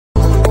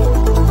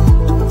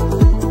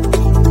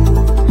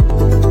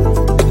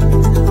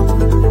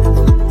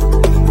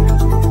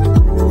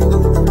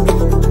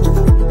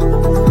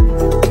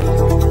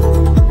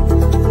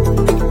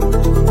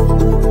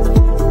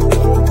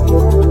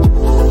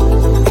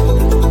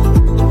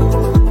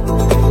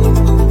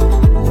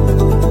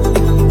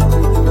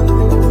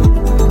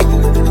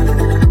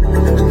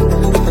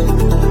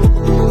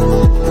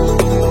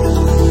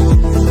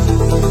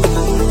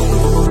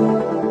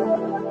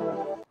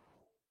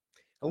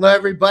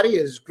everybody.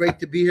 It's great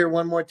to be here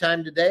one more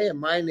time today. And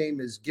my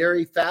name is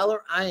Gary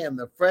Fowler. I am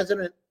the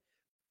president,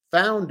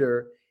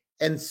 founder,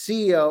 and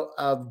CEO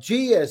of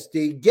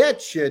GSD,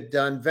 Get Shit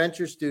Done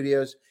Venture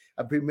Studios,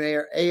 a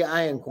premier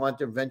AI and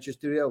quantum venture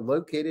studio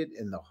located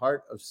in the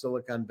heart of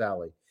Silicon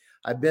Valley.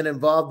 I've been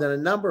involved in a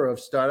number of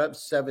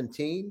startups,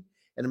 17,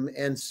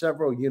 and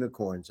several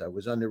unicorns. I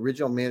was on the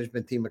original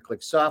management team of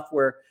Click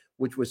Software,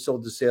 which was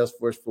sold to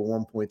Salesforce for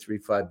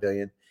 $1.35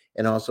 billion.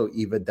 And also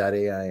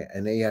Eva.ai,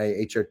 an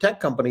AI HR tech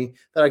company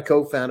that I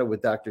co-founded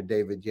with Dr.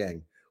 David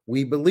Yang.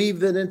 We believe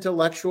that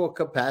intellectual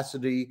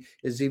capacity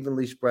is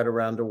evenly spread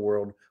around the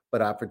world,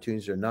 but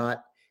opportunities are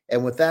not.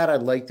 And with that,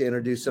 I'd like to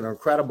introduce an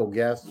incredible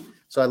guest.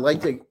 So I'd like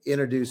to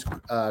introduce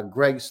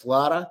Greg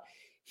Slata.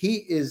 He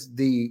is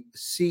the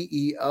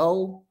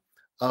CEO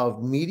of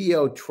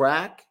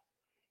MeteoTrack,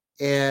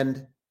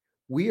 and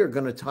we are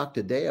going to talk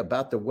today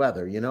about the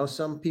weather. You know,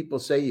 some people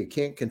say you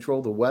can't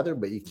control the weather,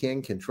 but you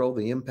can control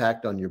the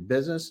impact on your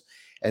business.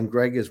 And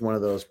Greg is one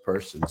of those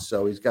persons.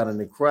 So he's got an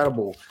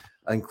incredible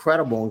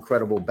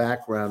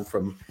background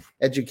from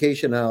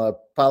education at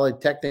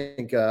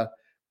Polytechnic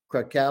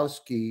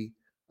Krakowski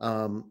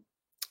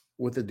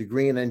with a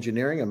degree in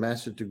engineering, a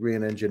master's degree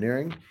in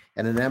engineering,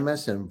 and an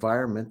MS in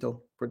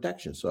environmental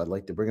protection. So I'd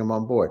like to bring him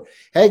on board.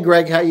 Hey,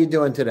 Greg, how you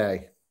doing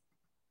today?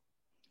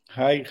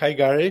 Hi,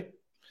 Gary.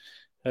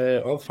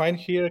 All fine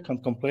here,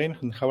 can't complain.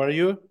 And how are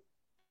you?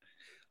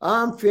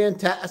 I'm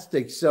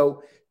fantastic.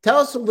 So tell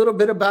us a little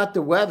bit about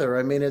the weather.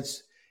 I mean,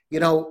 it's,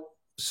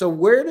 so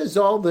where does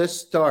all this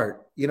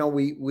start?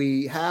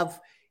 We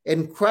have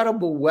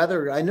incredible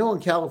weather. I know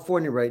in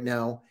California right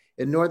now,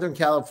 in Northern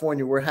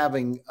California, we're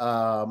having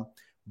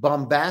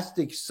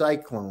bombastic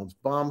cyclones,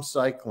 bomb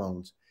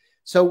cyclones.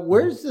 So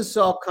where's this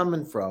all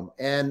coming from?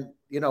 And,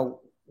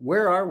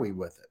 where are we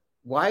with it?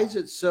 Why is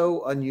it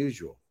so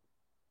unusual?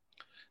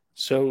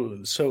 So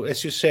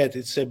as you said,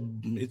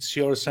 it's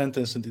your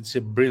sentence, and it's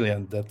a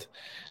brilliant that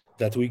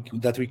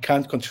we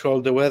can't control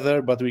the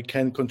weather, but we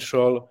can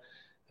control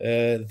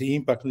the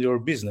impact on your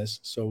business.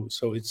 So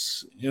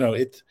it's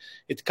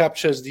it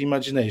captures the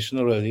imagination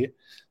already.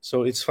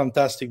 So it's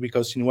fantastic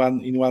because in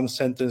one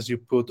sentence you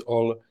put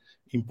all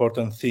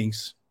important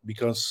things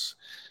because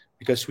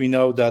we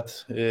know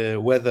that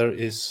weather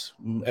is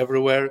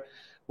everywhere.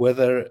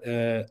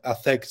 Weather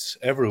affects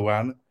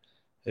everyone.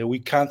 We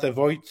can't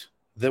avoid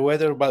the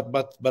weather,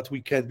 but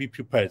we can be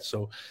prepared.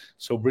 So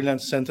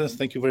brilliant sentence.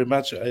 Thank you very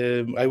much.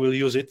 I will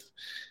use it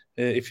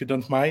if you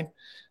don't mind.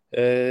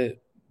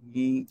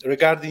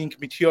 Regarding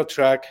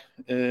MeteoTrack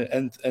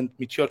and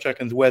MeteoTrack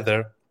and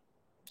weather,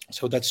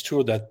 so that's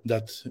true that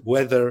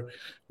weather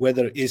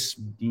is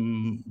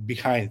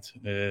behind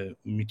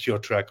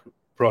MeteoTrack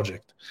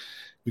project.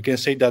 We can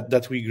say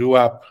that we grew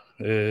up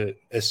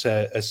as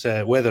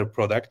a weather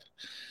product.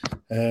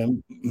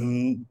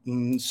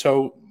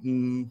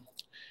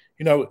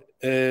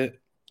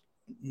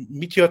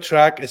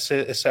 MeteoTrack as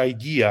an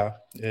idea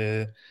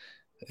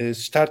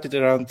started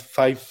around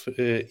 5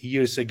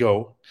 years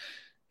ago.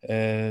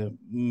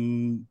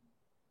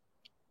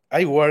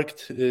 I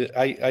worked.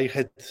 I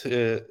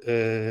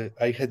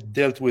had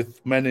dealt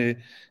with many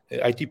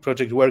IT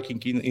projects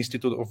working in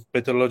Institute of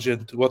Meteorology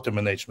and Water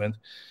Management.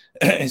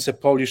 It's a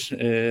Polish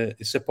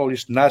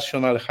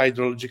national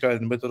hydrological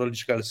and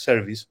meteorological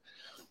service.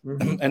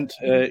 Mm-hmm. And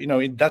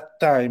in that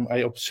time I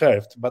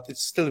observed, but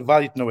it's still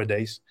valid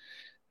nowadays,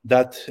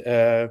 that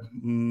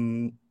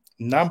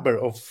number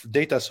of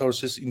data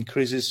sources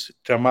increases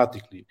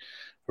dramatically,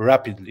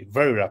 rapidly,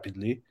 very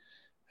rapidly,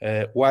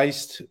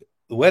 whilst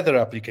weather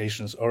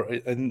applications or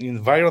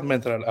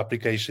environmental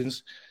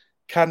applications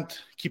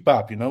can't keep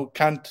up,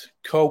 can't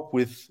cope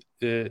with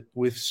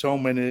so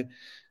many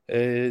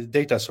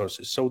data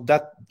sources. So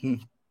that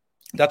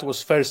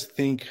was first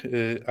thing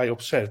I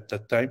observed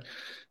that time.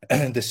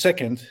 And the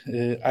second,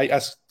 I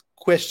asked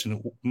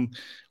question.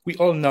 We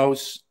all know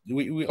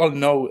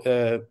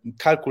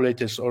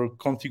calculators or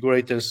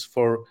configurators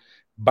for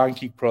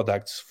banking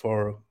products,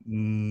 for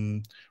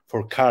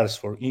cars,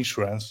 for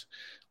insurance.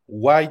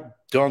 Why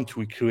don't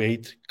we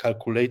create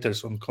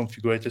calculators and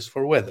configurators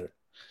for weather?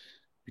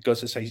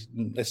 Because as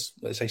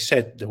I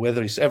said, the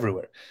weather is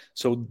everywhere.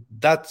 So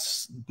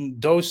that's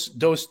those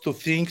two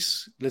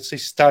things, let's say,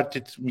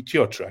 started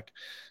MeteoTrack.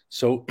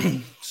 So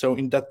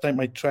in that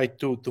time I tried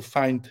to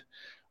find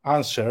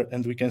answer,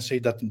 and we can say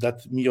that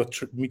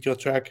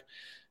MeteoTrack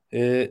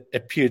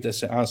appeared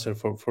as an answer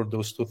for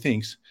those two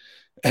things.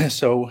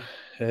 So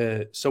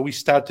we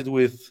started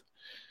with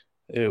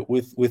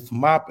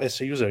map as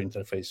a user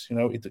interface.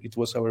 It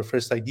was our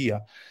first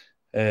idea.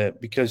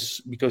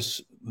 Because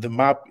the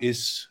map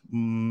is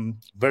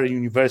very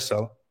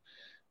universal,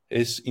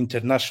 is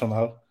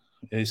international,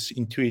 is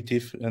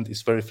intuitive, and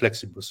is very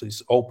flexible. So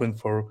it's open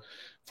for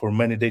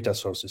many data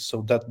sources.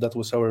 So that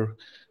was our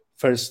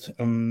first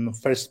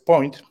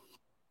point.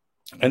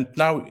 And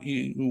now,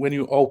 when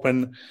you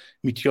open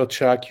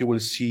MeteoTrack, you will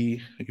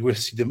see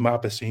the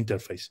map as an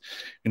interface.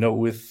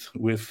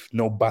 With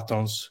no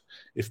buttons,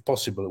 if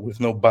possible, with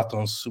no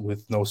buttons,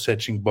 with no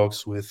searching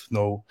box, with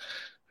no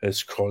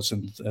scrolls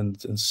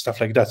and stuff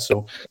like that.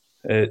 So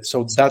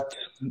So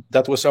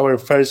that was our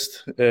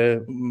first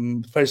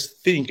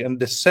thing, and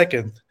the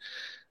second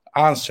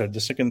answer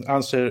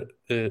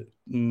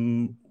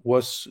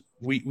was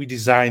we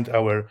designed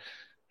our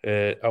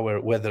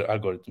weather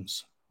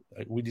algorithms.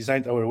 We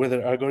designed our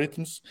weather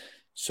algorithms,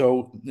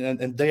 so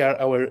and they are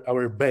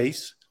our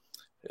base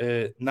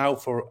now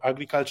for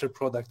agriculture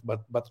product,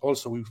 but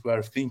also we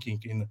were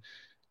thinking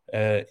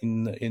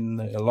in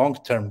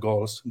long-term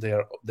goals.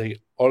 They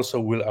also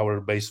will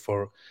our base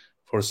for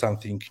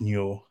something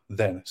new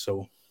then.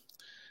 So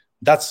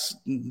that's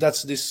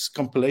this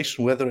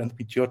compilation, weather and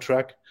meteor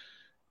track.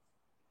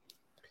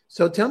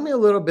 So tell me a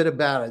little bit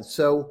about it.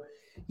 So,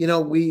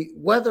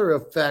 weather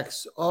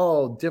affects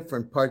all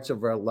different parts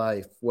of our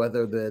life,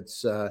 whether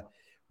that's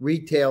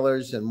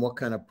retailers and what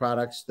kind of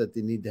products that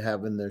they need to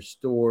have in their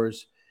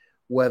stores,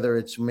 whether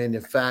it's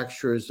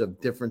manufacturers of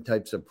different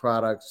types of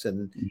products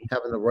and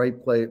having the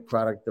right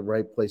product, the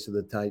right place at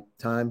the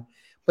time.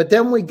 But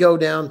then we go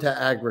down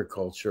to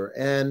agriculture.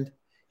 And,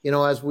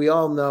 as we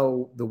all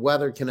know, the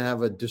weather can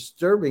have a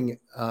disturbing,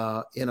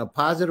 in a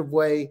positive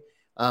way,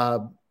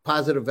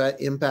 positive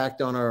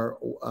impact on our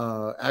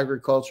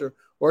agriculture,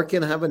 or it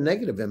can have a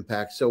negative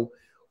impact. So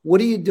what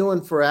are you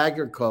doing for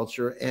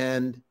agriculture,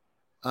 and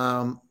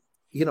how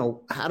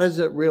does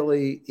it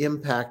really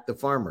impact the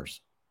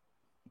farmers?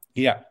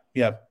 Yeah,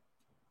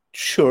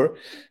 sure.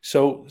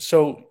 So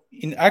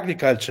in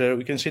agriculture,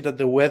 we can say that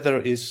the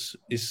weather is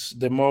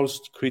the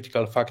most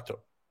critical factor,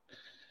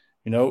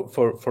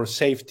 for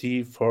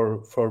safety,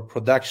 for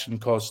production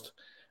cost,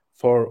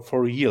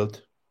 for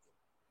yield.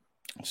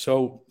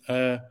 So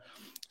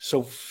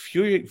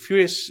few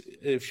years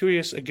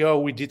ago,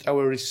 we did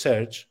our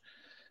research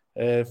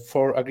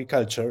for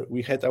agriculture.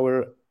 We had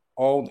our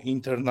own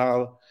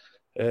internal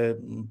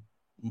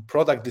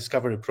product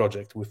discovery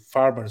project with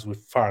farmers,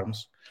 with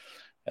farms.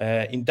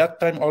 In that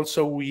time,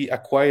 also we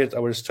acquired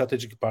our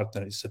strategic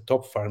partner. It's a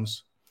Top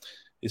Farms.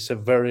 It's a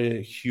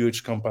very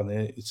huge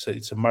company.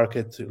 It's a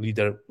market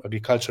leader,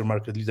 agriculture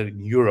market leader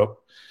in Europe.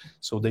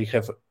 So they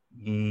have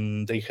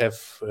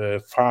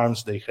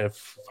farms, they have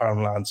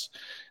farmlands,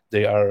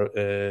 they are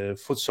a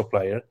food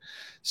supplier.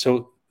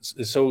 So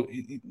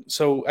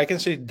I can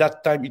say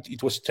that time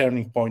it was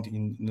turning point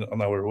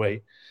on our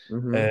way.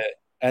 Mm-hmm.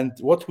 And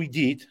what we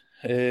did,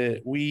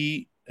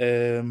 we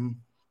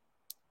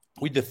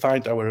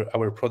defined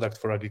our product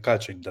for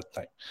agriculture in that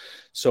time.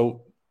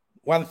 So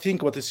one thing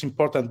what is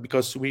important,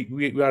 because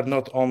we are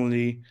not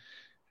only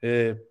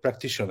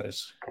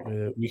practitioners,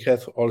 we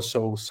have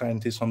also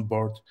scientists on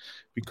board.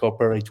 We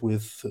cooperate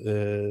with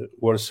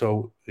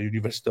Warsaw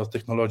University of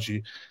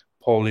Technology,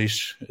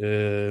 Polish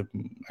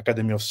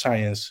Academy of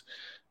Science,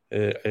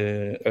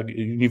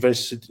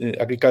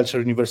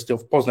 Agricultural University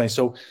of Poznań.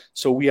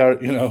 So we are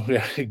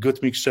a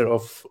good mixture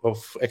of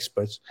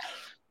experts.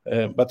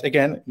 But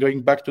again,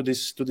 going back to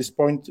this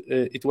point,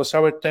 it was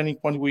our turning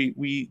point.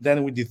 We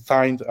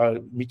defined our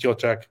meteor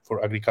track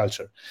for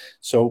agriculture.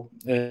 So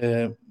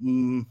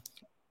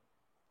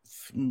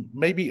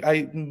maybe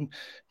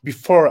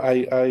before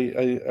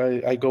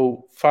I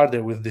go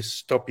further with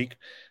this topic,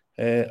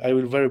 I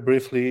will very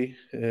briefly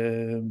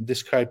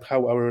describe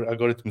how our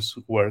algorithms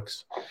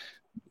works,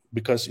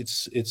 because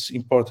it's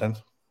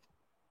important.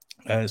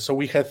 So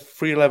we have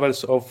 3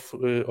 levels of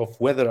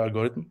weather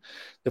algorithm.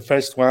 The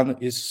first one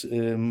is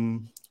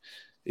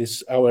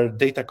our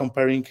data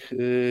comparing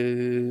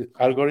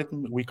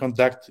algorithm. We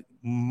conduct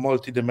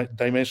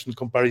multi-dimensional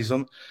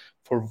comparison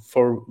for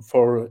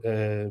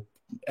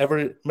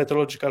every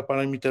meteorological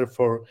parameter,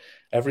 for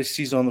every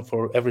season,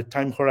 for every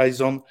time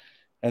horizon,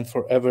 and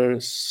for every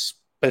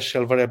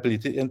special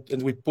variability. And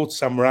we put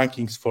some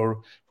rankings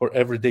for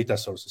every data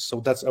sources. So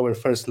that's our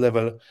first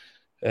level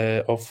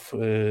of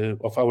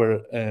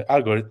our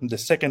algorithm. The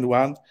second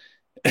one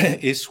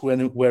is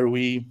where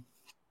we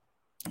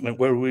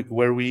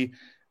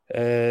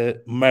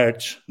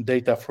merge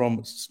data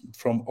from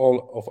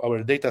all of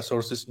our data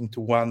sources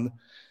into one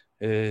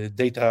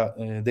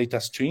data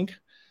string.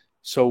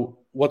 So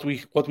what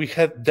we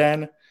have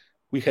then,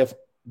 we have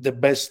the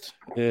best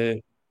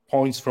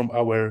points from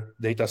our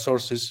data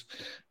sources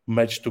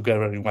merged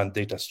together in one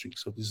data string.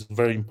 So this is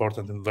very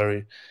important and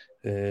very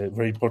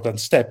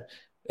important step.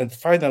 And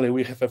finally,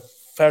 we have a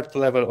third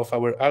level of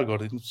our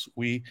algorithms.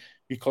 We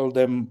call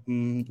them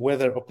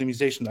weather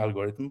optimization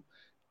algorithm.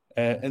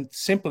 And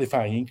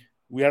simplifying,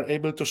 we are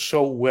able to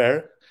show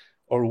where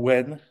or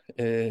when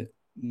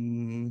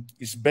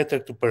it's better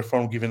to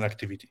perform given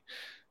activity.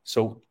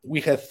 So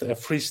we have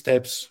 3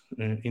 steps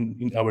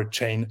in our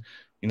chain,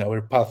 in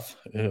our path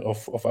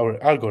of our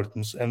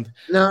algorithms. And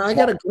now I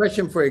got a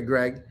question for you,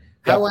 Greg.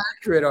 How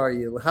accurate are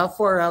you? How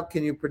far out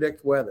can you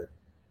predict weather?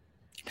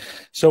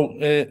 So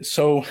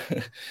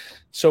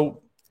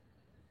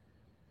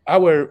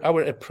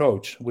our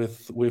approach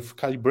with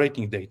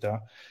calibrating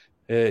data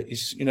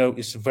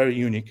is very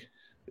unique.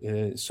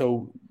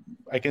 So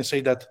I can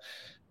say that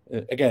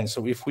again.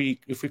 So if we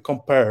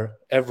compare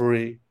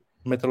every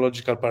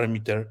meteorological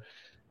parameter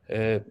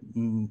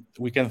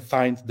we can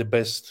find the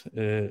best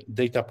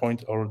data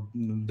point or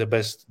the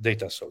best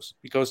data source,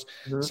 because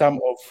some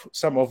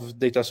of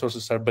data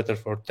sources are better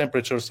for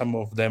temperature, some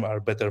of them are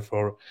better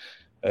for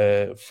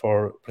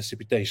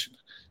precipitation.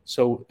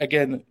 So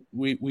again,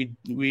 we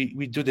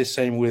do the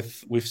same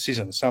with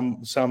seasons.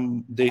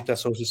 Some data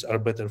sources are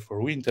better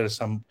for winter,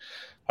 some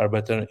are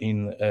better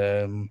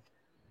in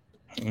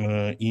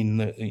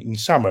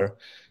summer.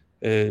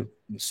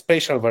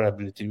 Spatial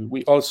variability.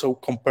 We also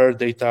compare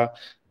data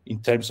in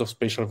terms of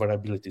spatial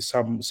variability.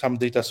 Some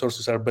data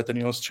sources are better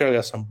in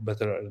Australia, some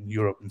better in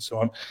Europe, and so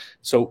on.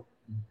 So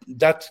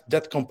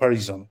that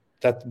comparison,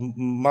 that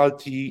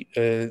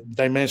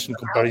multi-dimension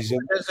comparison.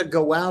 How does it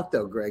go out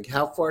though, Greg?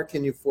 How far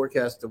can you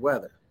forecast the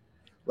weather?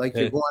 Like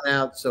you're going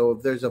out, so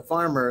if there's a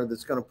farmer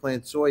that's going to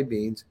plant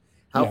soybeans,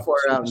 how far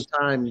out in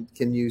time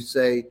can you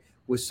say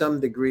with some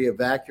degree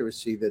of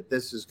accuracy that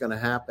this is going to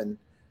happen?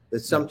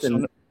 That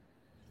something.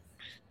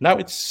 Now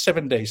it's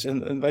 7 days,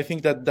 and I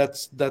think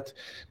that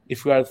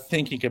if we are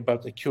thinking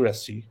about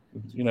accuracy,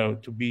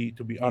 to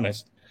be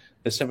honest,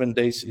 the 7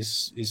 days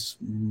is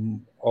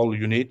all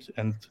you need,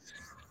 and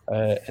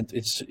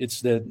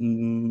it's the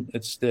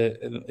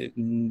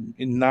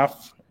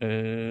enough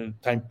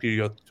time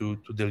period to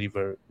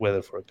deliver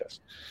weather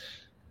forecast.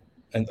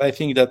 And I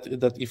think that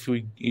if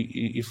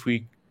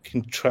we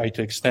can try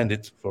to extend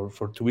it for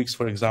 2 weeks,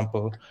 for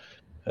example,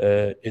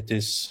 it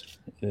is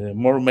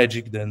more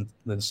magic than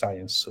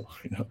science. So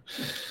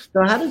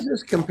So how does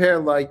this compare?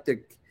 Like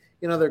there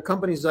are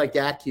companies like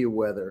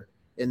AccuWeather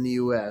in the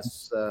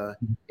U.S.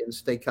 In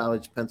State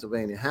College,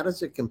 Pennsylvania. How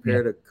does it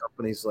compare to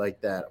companies like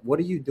that? What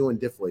are you doing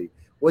differently?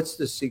 What's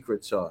the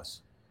secret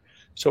sauce?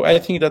 So I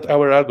think that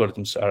our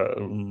algorithms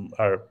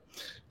are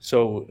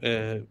so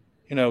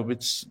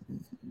it's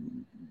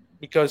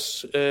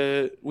because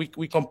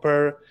we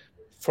compare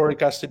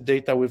forecasted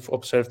data with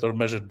observed or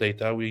measured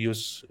data. We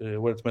use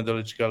World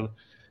Meteorological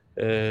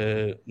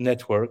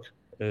Network.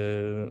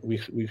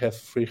 We have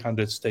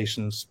 300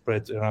 stations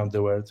spread around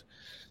the world.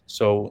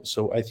 So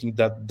I think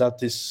that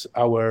is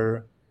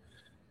our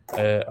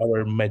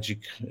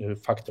magic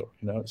factor.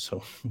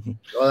 So.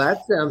 Well,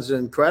 that sounds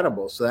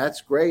incredible. So that's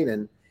great,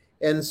 and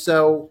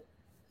so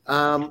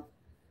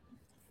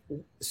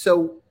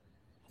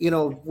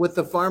with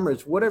the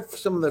farmers, what are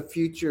some of the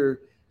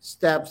future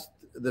steps,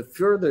 the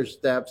further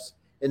steps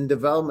in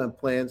development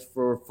plans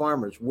for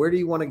farmers? Where do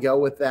you want to go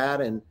with that,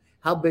 and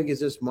how big is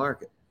this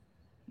market?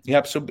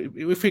 Yeah, so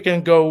if we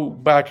can go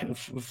back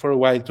for a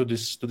while to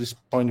this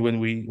point when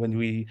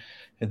we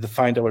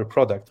defined our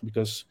product,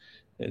 because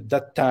at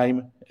that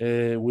time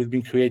we've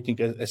been creating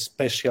a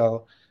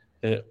special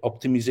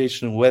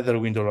optimization weather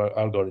window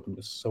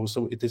algorithms. So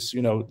it is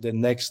the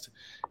next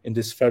in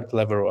this third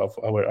level of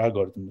our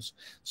algorithms.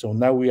 So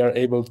now we are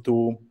able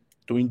to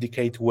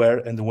indicate where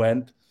and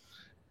when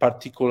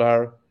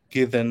particular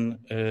given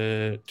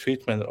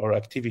treatment or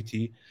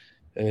activity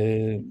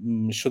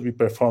should be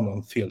performed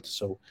on field.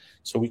 So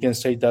we can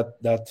say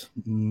that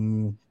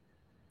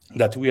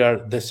we are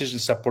decision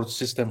support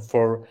system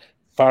for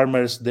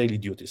farmers' daily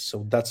duties.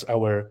 So that's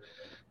our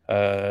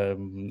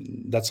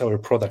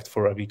product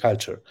for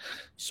agriculture.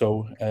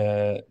 So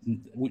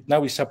now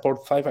we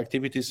support 5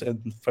 activities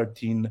and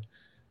 13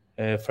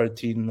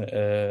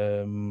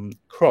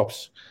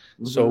 crops.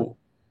 Mm-hmm. So,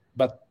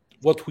 but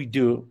what we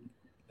do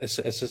as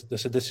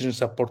a decision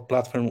support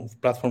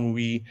platform,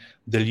 we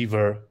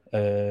deliver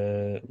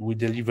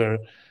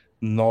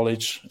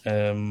knowledge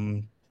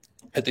and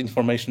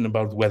information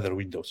about weather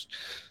windows.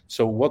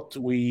 So what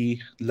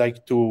we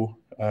like to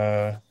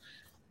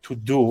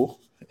do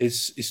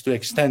is to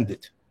extend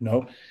it,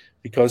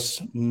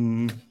 because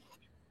we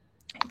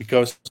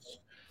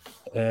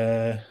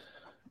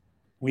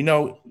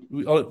all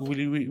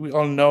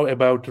know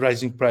about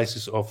rising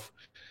prices of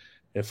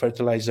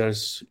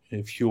fertilizers,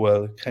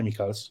 fuel,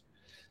 chemicals,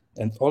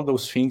 and all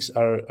those things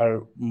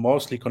are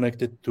mostly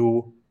connected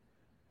to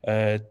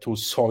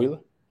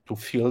soil, to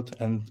field,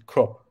 and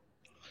crop.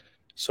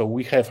 So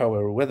we have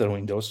our weather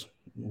windows.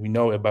 We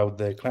know about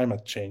the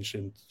climate change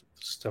and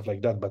stuff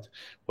like that. But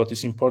what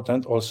is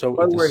important also...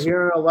 Well, we're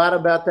hearing a lot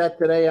about that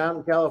today out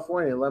in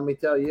California, let me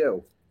tell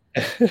you.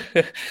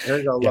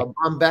 There's a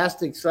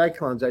bombastic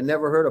cyclones. I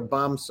never heard of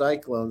bomb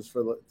cyclones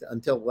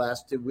until the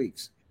last 2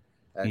 weeks.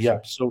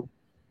 Actually.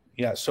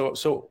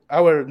 So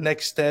our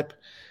next step,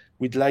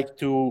 we'd like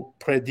to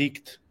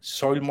predict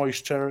soil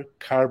moisture,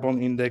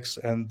 carbon index,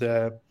 and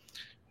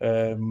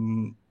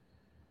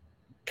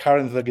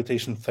current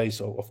vegetation phase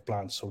of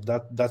plants. So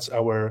that's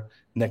our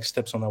next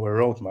steps on our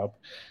roadmap.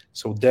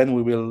 So then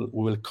we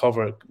will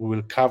cover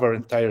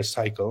entire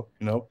cycle,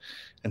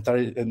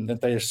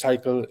 entire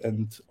cycle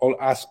and all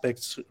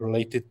aspects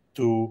related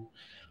to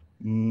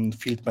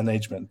field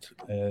management.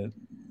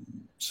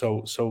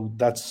 So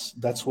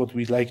that's what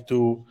we'd like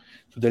to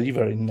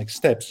deliver in next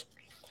steps.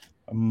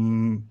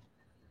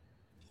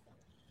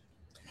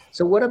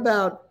 So what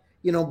about,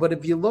 but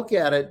if you look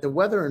at it, the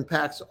weather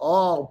impacts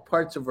all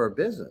parts of our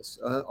business,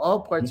 all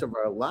parts of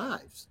our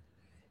lives.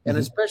 And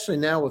especially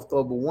now with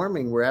global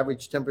warming, where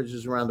average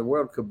temperatures around the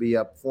world could be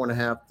up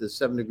 4.5 to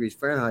 7 degrees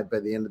Fahrenheit by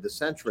the end of the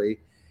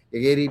century,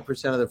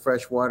 80% of the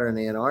fresh water in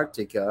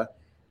Antarctica,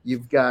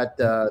 you've got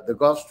the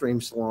Gulf Stream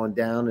slowing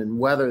down and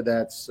weather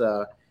that's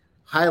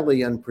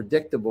highly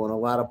unpredictable in a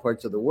lot of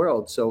parts of the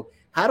world. So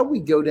how do we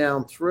go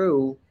down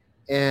through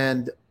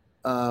and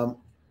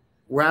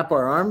wrap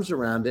our arms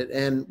around it?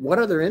 And what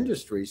other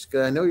industries?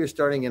 Because I know you're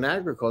starting in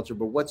agriculture,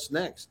 but what's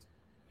next?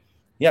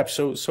 Yeah,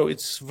 so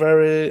it's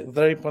very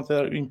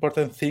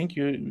important thing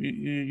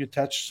you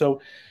touched.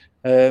 So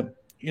it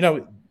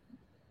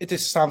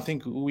is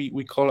something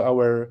we call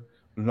our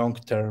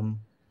long-term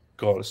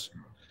goals.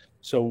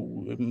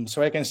 So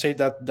I can say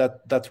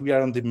that we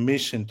are on the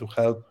mission to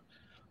help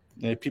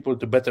people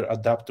to better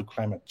adapt to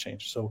climate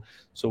change. So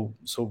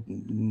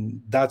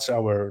that's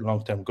our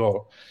long-term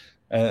goal.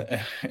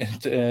 And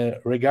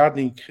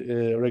regarding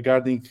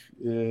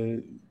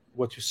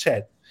what you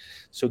said,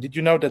 so did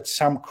you know that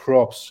some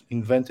crops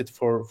invented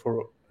for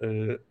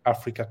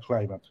Africa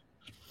climate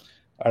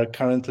are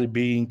currently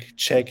being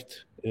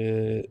checked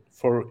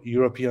for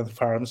European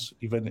farms,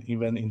 even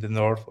in the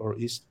north or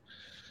east?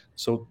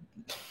 So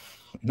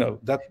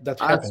that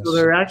happens. So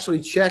they're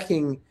actually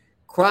checking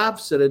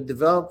crops that are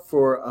developed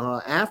for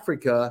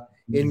Africa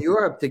in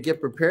Europe to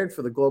get prepared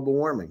for the global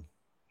warming.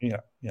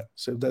 Yeah.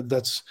 So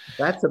that's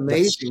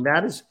amazing.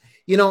 That is,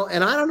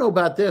 and I don't know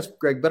about this,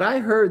 Greg, but I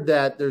heard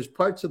that there's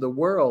parts of the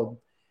world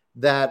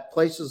that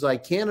places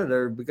like Canada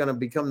are going to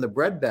become the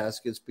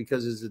breadbaskets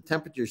because as the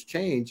temperatures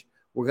change,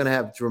 we're going to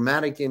have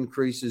dramatic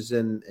increases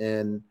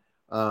in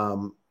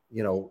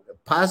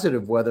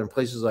positive weather in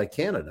places like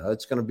Canada. They're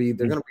going to be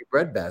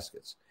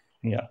breadbaskets.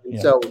 Yeah.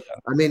 So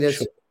I mean,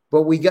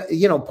 but we got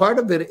part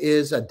of it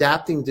is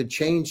adapting to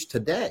change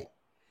today,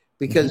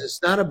 because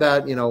it's not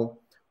about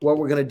what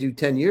we're going to do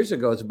 10 years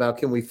ago. It's about,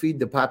 can we feed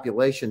the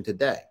population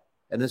today?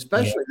 And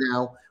especially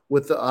now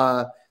with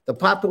the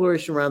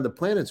population around the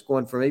planet is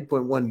going from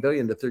 8.1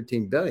 billion to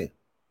 13 billion.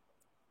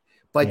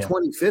 By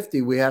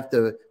 2050, we have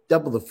to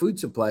double the food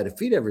supply to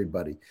feed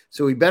everybody.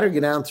 So we better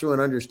get down through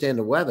and understand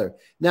the weather.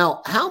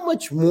 Now, how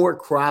much more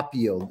crop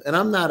yield? And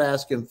I'm not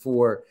asking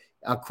for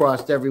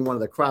across every one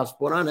of the crops,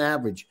 but on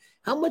average,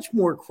 how much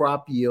more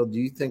crop yield do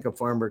you think a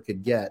farmer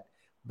could get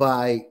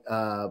by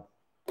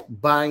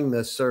buying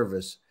the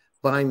service,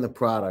 buying the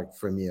product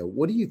from you?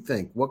 What do you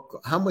think?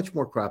 How much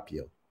more crop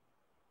yield?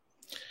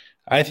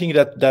 I think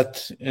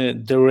that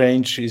the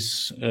range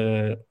is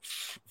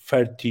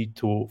 30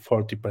 to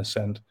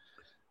 40%.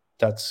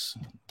 That's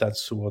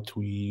what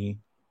we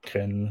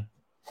can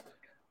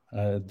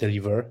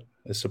deliver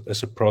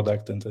as a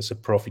product and as a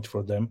profit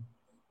for them.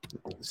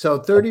 So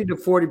 30 to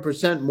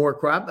 40% more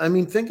crop. I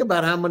mean, think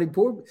about how many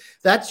poor.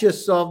 That's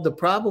just solved the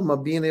problem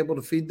of being able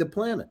to feed the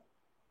planet.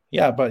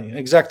 Yeah, but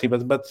exactly.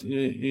 But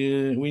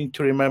we need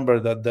to remember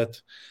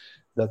that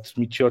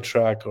Meteor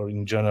Track, or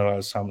in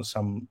general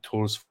some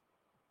tools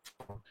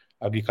for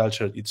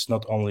agriculture, it's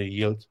not only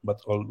yield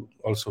but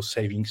also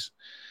savings,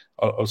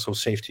 also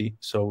safety.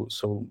 So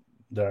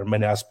there are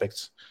many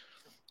aspects.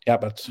 Yeah,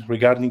 but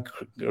regarding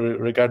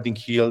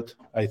yield,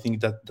 I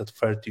think that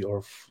 30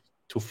 or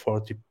to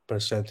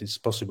 40% is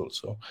possible.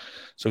 So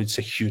it's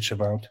a huge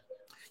amount.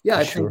 Yeah,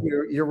 I think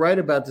you're right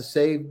about the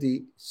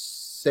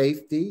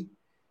safety,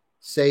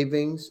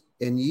 savings,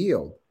 and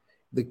yield.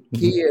 The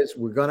key is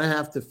we're going to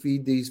have to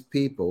feed these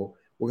people.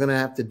 We're going to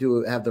have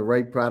to have the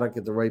right product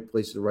at the right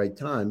place at the right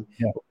time.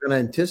 Yeah. We're going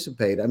to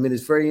anticipate. I mean,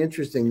 it's very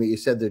interesting that you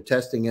said they're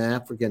testing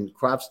African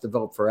crops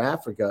developed for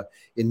Africa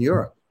in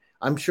Europe.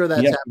 I'm sure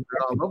that's happening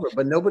all over,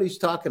 but nobody's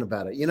talking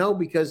about it,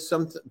 because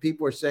some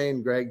people are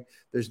saying, Greg,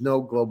 there's no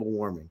global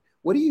warming.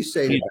 What do you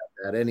say about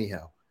that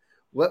anyhow?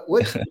 What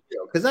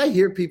because I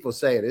hear people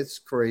say it. It's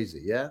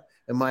crazy. Yeah.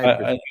 In my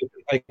opinion.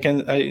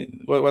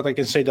 What I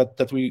can say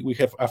that we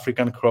have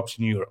African crops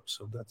in Europe.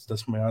 So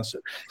that's my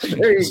answer.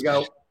 There you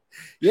go.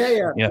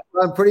 Yeah.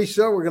 Well, I'm pretty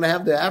sure we're going to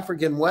have the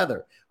African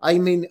weather. I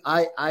mean,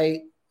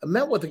 I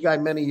met with a guy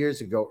many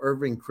years ago,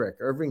 Irving Crick.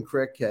 Irving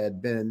Crick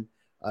had been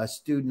a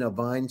student of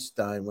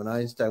Einstein when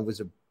Einstein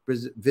was a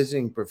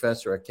visiting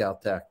professor at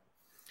Caltech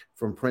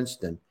from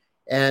Princeton.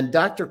 And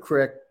Dr.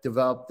 Crick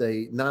developed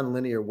a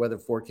nonlinear weather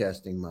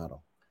forecasting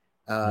model.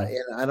 And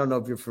I don't know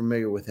if you're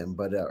familiar with him,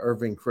 but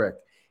Irving Crick.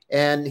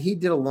 And he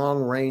did a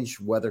long-range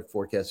weather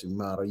forecasting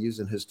model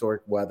using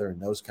historic weather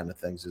and those kind of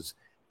things as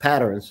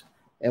patterns.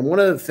 And one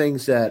of the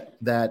things that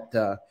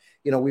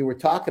we were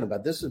talking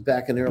about, this is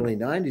back in the early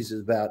 90s, is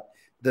about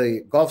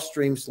the Gulf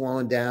Stream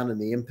slowing down and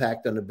the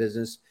impact on the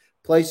business.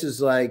 Places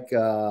like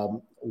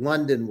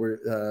London,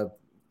 where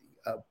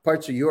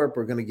parts of Europe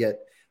are going to get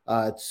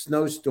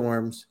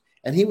snowstorms.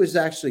 And he was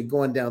actually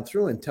going down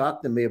through and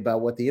talking to me about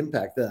what the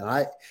impact.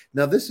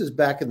 Now, this is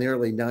back in the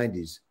early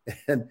 90s.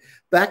 And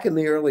back in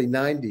the early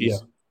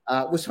 90s,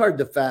 it was hard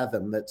to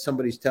fathom that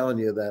somebody's telling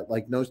you that,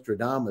 like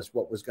Nostradamus,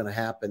 what was going to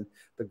happen.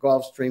 The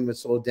Gulf Stream would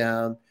slow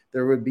down.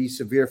 There would be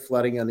severe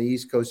flooding on the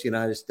East Coast of the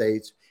United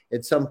States.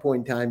 At some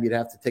point in time, you'd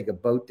have to take a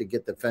boat to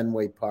get to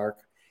Fenway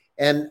Park.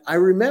 And I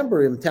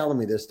remember him telling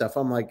me this stuff.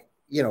 I'm like,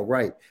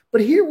 right.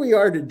 But here we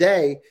are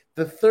today,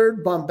 the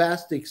third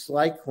bombastic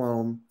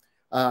cyclone,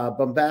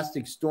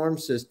 bombastic storm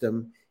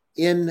system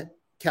in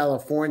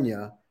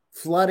California,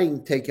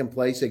 flooding taking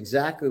place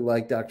exactly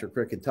like Dr.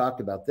 Cricket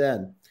talked about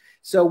then.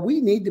 So we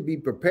need to be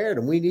prepared,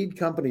 and we need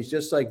companies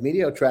just like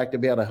Meteotrack to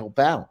be able to help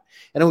out.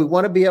 And if we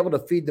want to be able to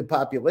feed the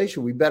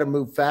population, we better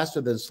move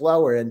faster than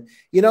slower. And,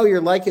 you're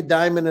like a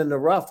diamond in the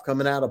rough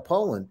coming out of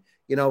Poland.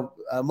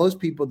 Most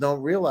people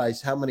don't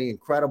realize how many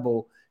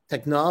incredible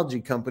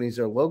technology companies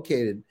are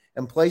located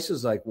in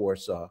places like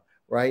Warsaw,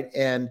 right?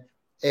 And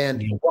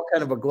what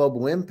kind of a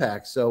global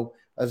impact. So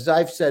as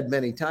I've said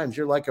many times,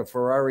 you're like a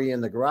Ferrari in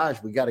the garage.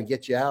 We got to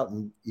get you out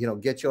and,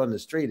 get you on the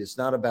street. It's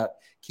not about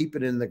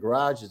keeping it in the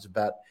garage. It's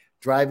about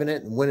driving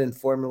it and winning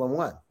Formula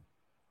One.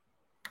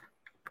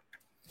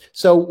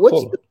 So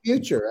what's the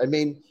future? I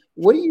mean,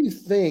 what do you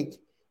think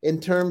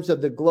in terms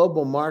of the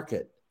global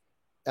market?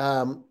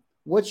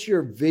 What's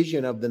your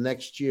vision of the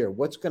next year?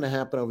 What's going to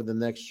happen over the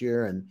next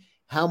year? And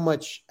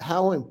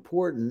how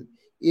important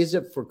is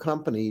it for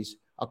companies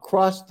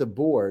across the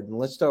board? And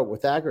let's start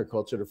with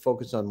agriculture to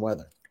focus on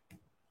weather.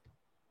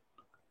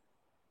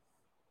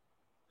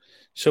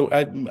 So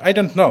I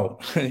don't know,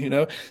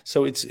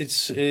 So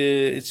it's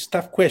a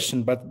tough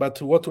question,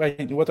 but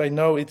what I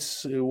know,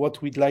 it's where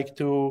we'd like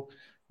to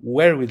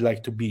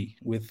be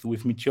with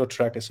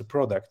Meteotrack as a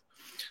product.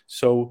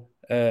 So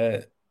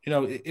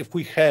if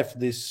we have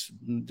this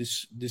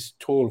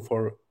tool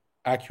for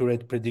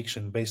accurate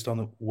prediction based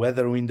on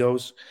weather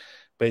windows,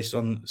 based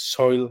on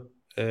soil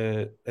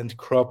and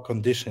crop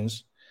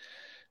conditions,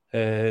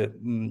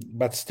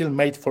 but still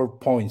made for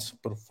points.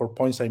 But for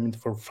points, I mean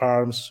for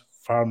farms,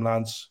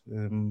 farmlands,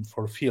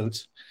 for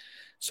fields.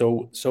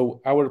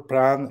 So our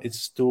plan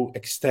is to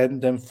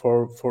extend them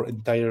for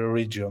entire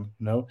region.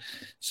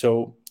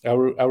 So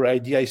our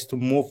idea is to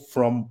move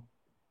from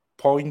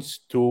points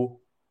to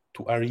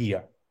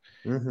area.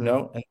 Mm-hmm.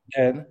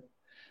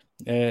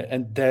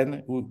 And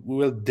then we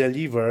will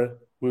deliver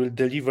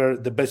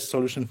the best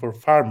solution for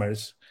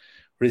farmers,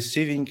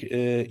 receiving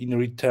in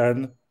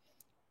return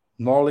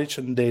knowledge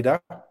and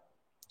data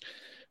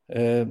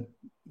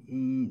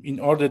in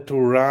order to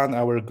run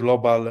our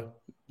global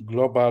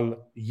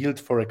yield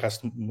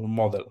forecast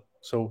model.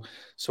 So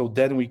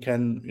then we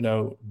can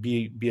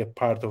be a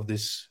part of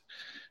this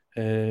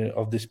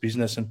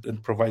business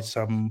and provide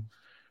some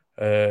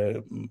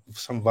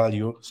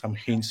value, some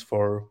hints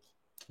for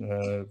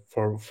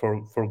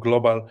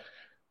global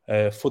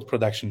food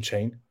production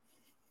chain.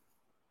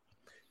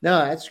 No,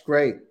 that's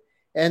great.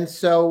 And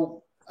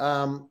so,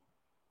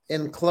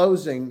 in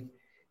closing,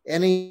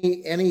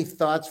 any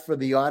thoughts for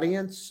the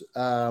audience?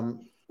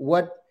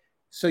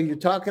 So you're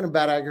talking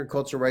about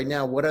agriculture right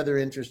now. What other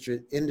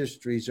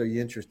industries are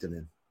you interested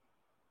in?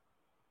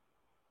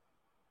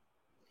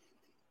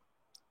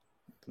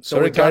 So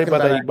sorry, Gary,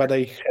 but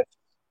I.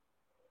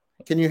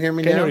 Can you hear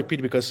me now? Can you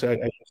repeat, because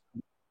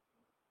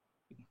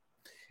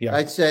yeah.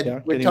 I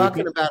said we're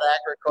talking about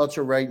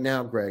agriculture right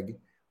now, Greg.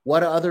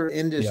 What other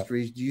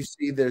industries do you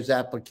see there's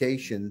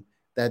application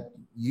that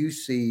you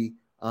see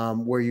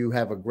where you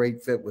have a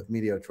great fit with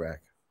Meteotrack?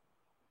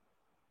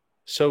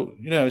 So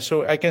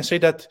so I can say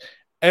that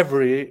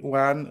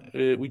everyone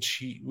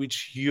which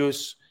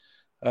use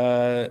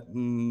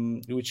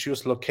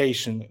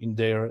location in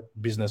their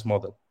business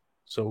model.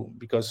 So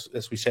because,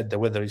 as we said, the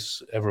weather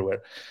is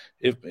everywhere.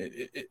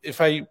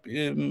 If I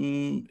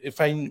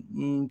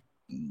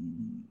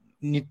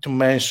need to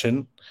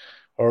mention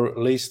or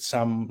list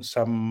some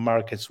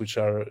markets which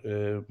are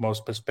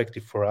most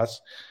perspective for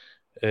us,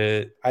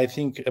 I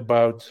think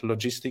about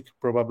logistic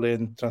probably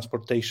and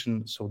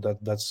transportation. So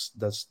that's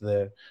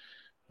the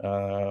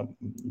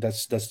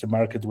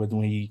market when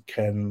we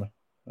can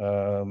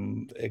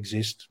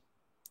exist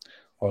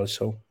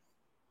also.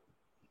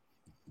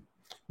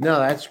 No,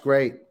 that's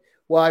great.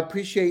 Well, I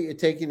appreciate you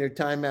taking your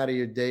time out of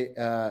your day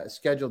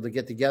schedule to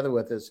get together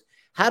with us.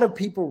 How do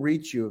people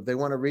reach you if they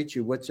want to reach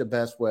you? What's the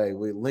best way?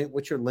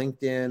 What's your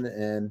LinkedIn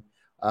and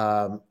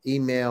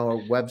email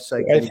or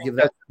website? Can you give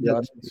that to the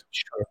audience?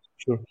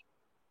 Sure.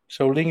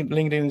 So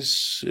LinkedIn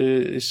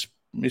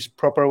is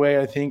proper way,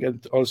 I think,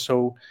 and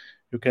also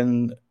you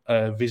can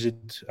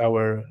visit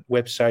our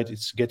website.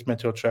 It's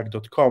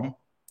getmeteotrack.com.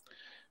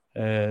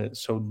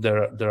 So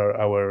there are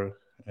our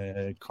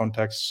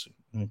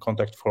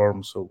contact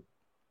form. So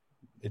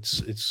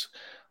it's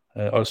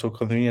also a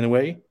convenient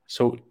way.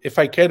 So if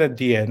I can at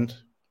the end,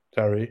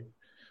 Gary,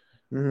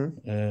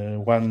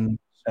 one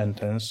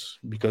sentence,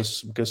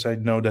 because I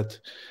know that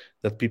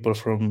people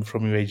from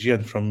UAG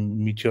and from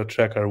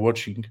Meteotrack are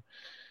watching.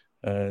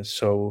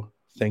 So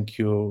thank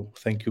you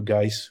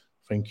guys.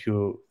 Thank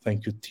you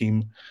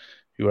team.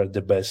 You are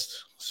the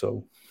best.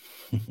 So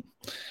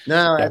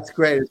no, that's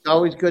great. It's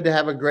always good to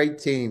have a great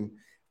team.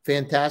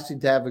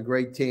 Fantastic to have a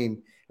great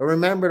team. And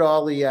remember to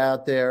all of you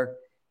out there,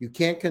 you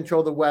can't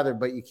control the weather,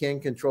 but you can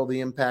control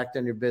the impact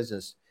on your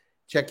business.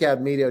 Check out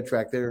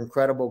Meteotrack. They're an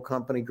incredible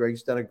company.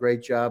 Greg's done a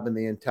great job, and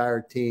the entire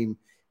team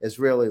is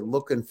really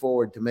looking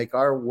forward to make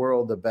our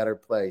world a better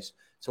place.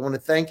 So I want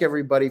to thank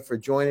everybody for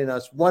joining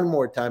us one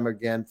more time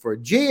again for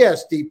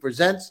GSD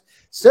Presents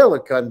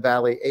Silicon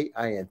Valley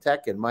AI and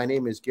Tech. And my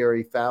name is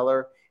Gary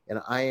Fowler,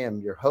 and I am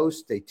your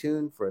host. Stay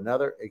tuned for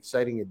another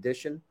exciting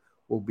edition.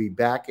 We'll be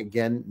back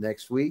again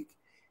next week.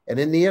 And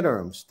in the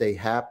interim, stay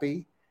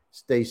happy,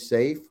 stay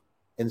safe,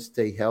 and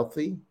stay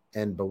healthy,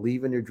 and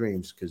believe in your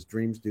dreams, because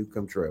dreams do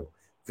come true.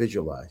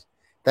 Visualize.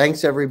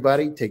 Thanks,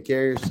 everybody. Take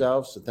care of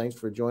yourselves. So thanks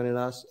for joining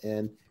us,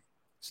 and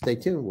stay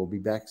tuned. We'll be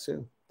back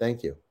soon.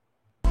 Thank you.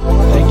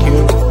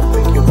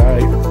 Thank you.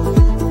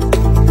 Bye.